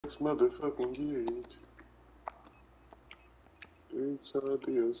It's motherfucking gate inside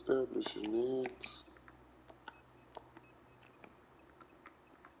the establishment.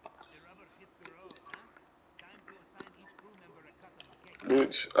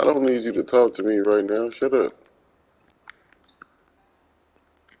 Bitch, I don't need you to talk to me right now. Shut up.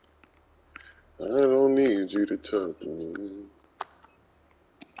 I don't need you to talk to me.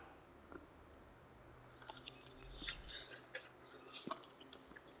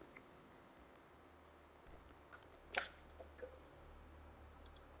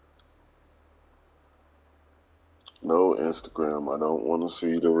 No Instagram. I don't want to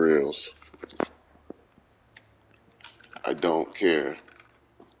see the reels. I don't care.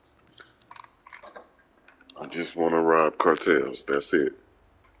 I just want to rob cartels. That's it.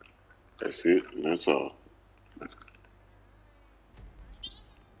 That's it. That's all.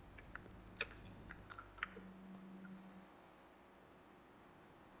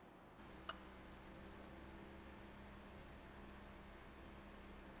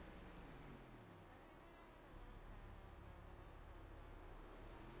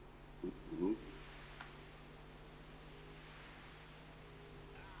 Mm-hmm.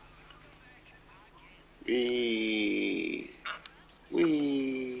 Wee.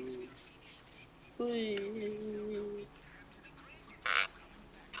 Wee. Wee.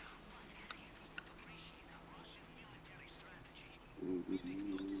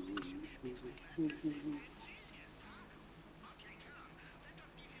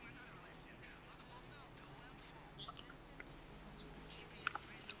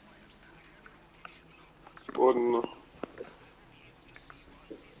 What?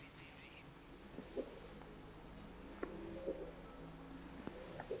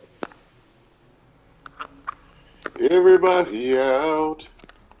 Everybody out.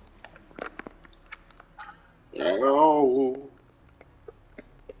 Ow.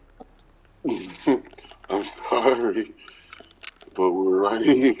 I'm sorry, but we're right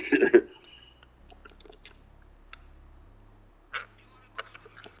here.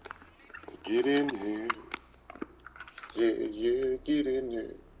 Get in there. Yeah, yeah, get in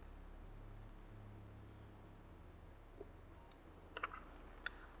there.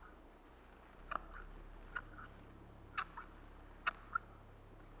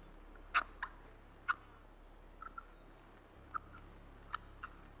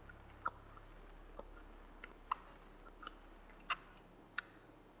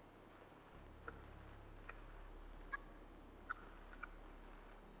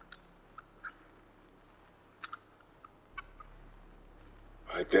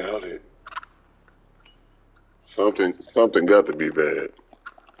 I doubt it. Something got to be bad.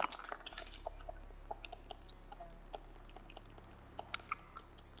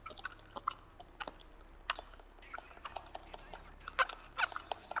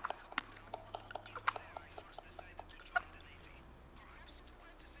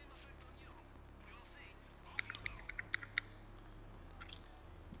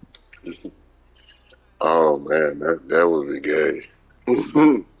 Oh man, that would be gay.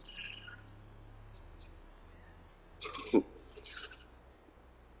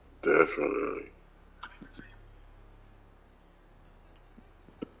 Definitely.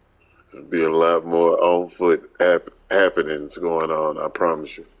 There'd be a lot more on foot happenings going on, I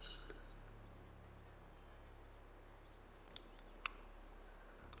promise you.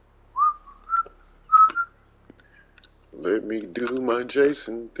 Let me do my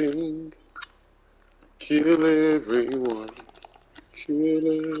Jason thing. Kill everyone. Kill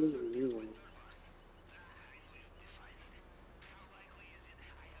everyone.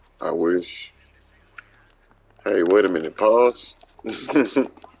 I wish. Hey, wait a minute. Pause.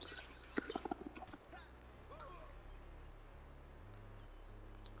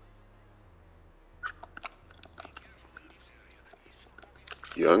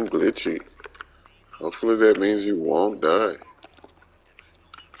 Young glitchy. Hopefully that means you won't die.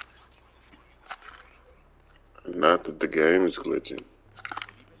 Not that the game is glitching.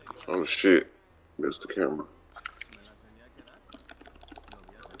 Oh shit. Missed the camera.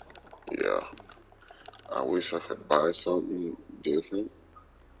 Yeah. I wish I could buy something different.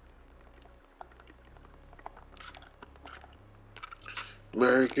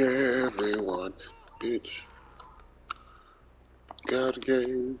 Make everyone, bitch. God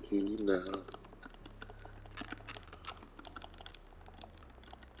gave you now.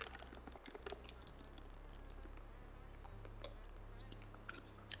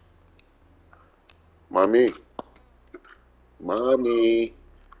 Mommy. Mommy.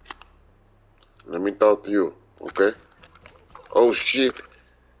 Let me talk to you, okay? Oh shit.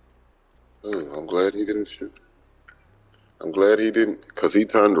 I'm glad he didn't shoot. I'm glad he didn't, because he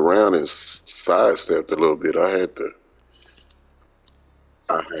turned around and sidestepped a little bit. I had to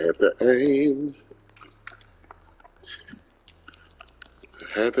aim,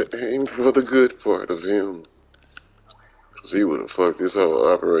 had to aim for the good part of him, because he would have fucked this whole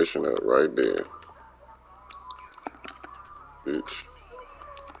operation up right there, bitch.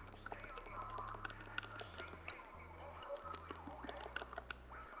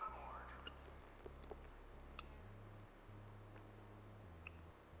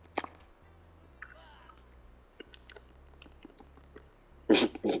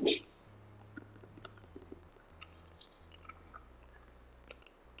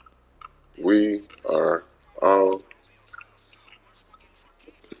 We are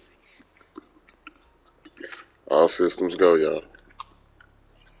all systems go, y'all.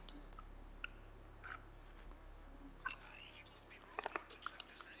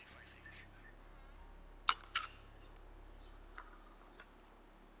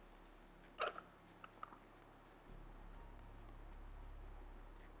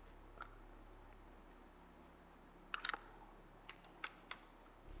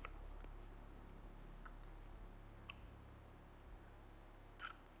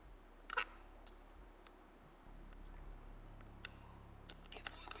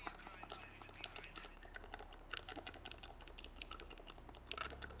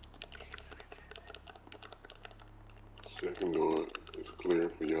 Second door is clear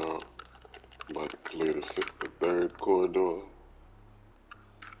for y'all. I'm about to clear the third corridor.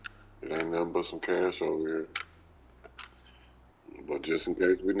 It ain't nothing but some cash over here. But just in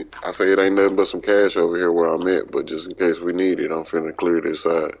case we need, I say it ain't nothing but some cash over here where I'm at, but just in case we need it, I'm finna clear this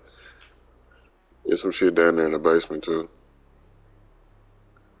side. There's some shit down there in the basement too.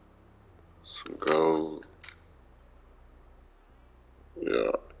 Some gold.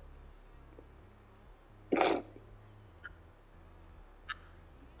 Yeah.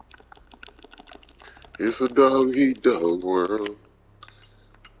 It's a dog eat dog world.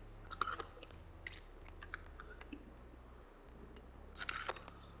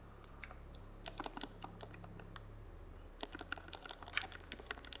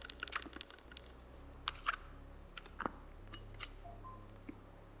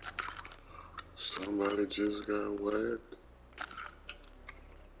 Somebody just got whacked.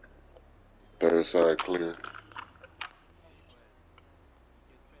 Third side clear.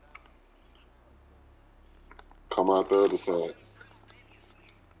 Come out the other side.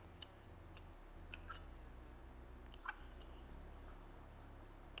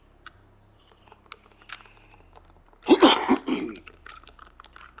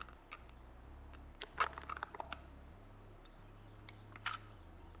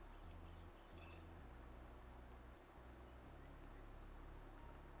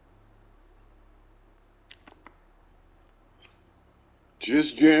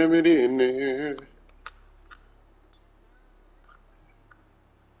 Just jam it in there.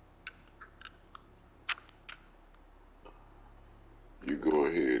 You go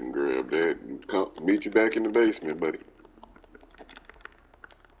ahead and grab that and come meet you back in the basement, buddy.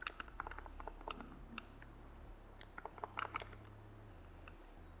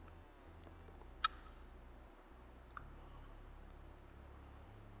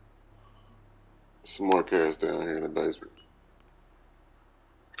 Some more cash down here in the basement.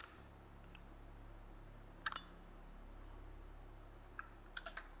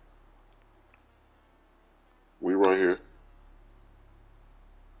 We right here.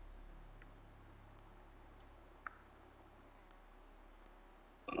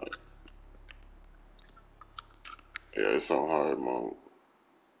 Yeah, it's on hard mode.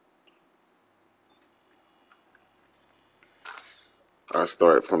 I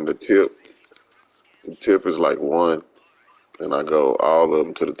start from the tip. The tip is like one, and I go all of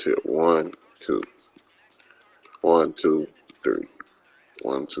them to the tip. One, two, one, two, three.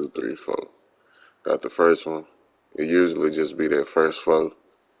 One, two, three, four. Got the first one. It usually just be that first four.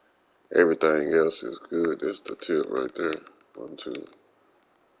 Everything else is good. That's the tip right there. One, two,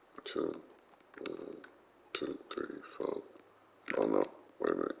 two, one, two, three, four. Oh no,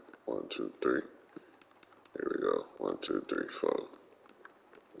 wait a minute. One, two, three. Here we go. One, two, three, four.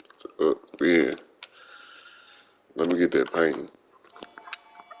 Up, yeah. Let me get that painting,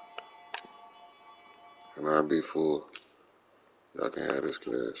 and I'll be full. Y'all can have this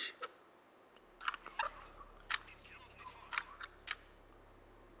cash.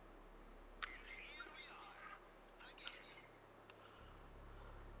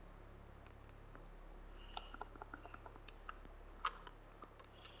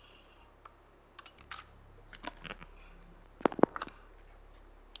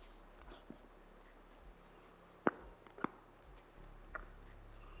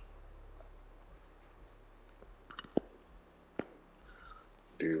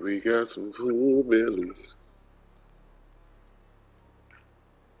 Do we got some full bellies?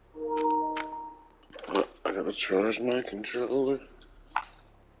 I gotta charge my controller.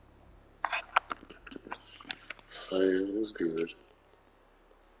 Saying is good.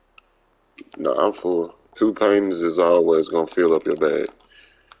 No, I'm full. 2 paintings is always gonna fill up your bag.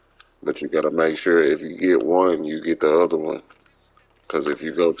 But you gotta make sure if you get one, you get the other one. Because if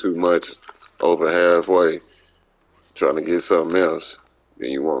you go too much over halfway trying to get something else, then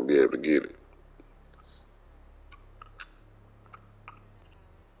you won't be able to get it.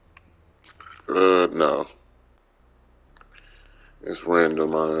 No. It's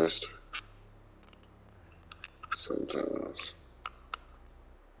randomized sometimes.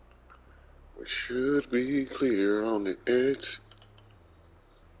 We should be clear on the edge,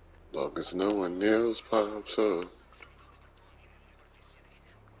 long as no one else pops up.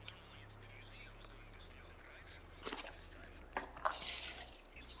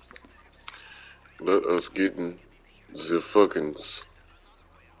 Let us get in the fuckins.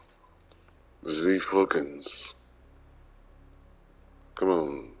 The fuckins. Come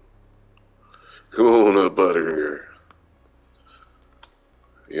on. Come on up out of here,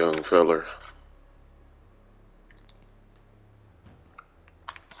 young feller.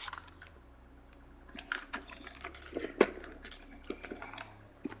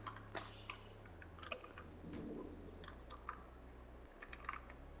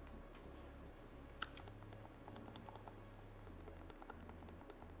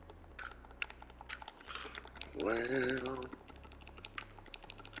 Well,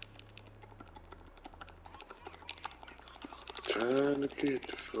 trying to get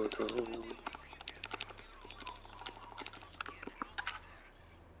the fuck on.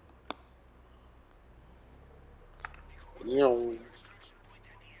 Yo.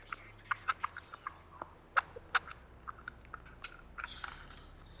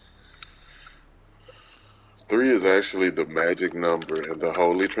 3 is actually the magic number in the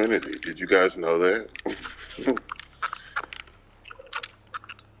Holy Trinity. Did you guys know that?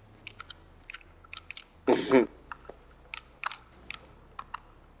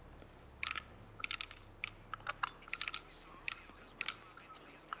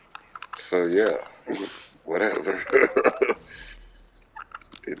 So yeah, whatever.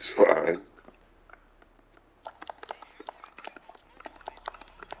 It's fine.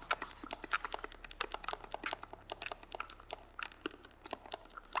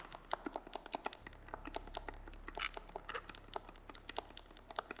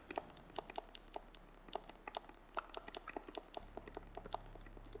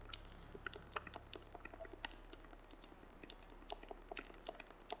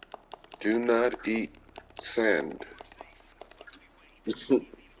 Do not eat sand.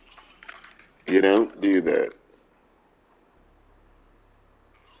 You don't do that.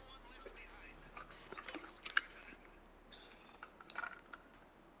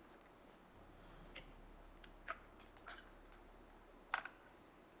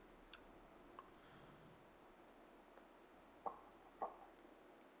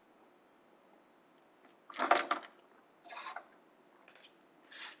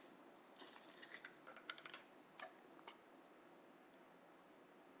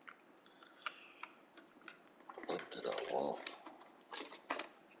 What did I want?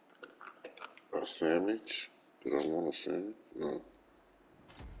 A sandwich? Did I want a sandwich? No.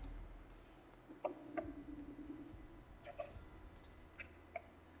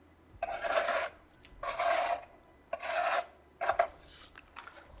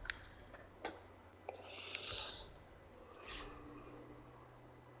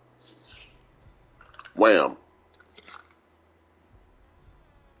 Wham.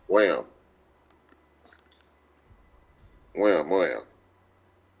 Wham. Wham, wham.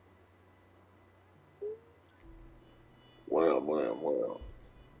 Wham, wham, wham.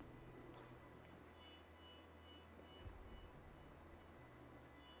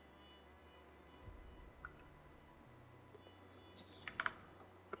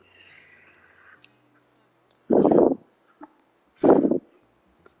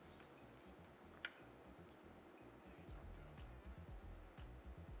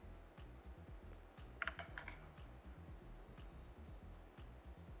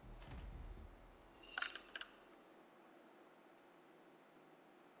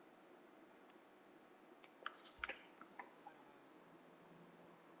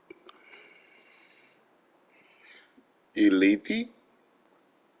 Elite?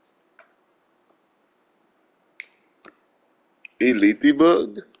 Elite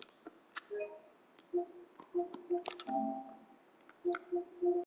bug?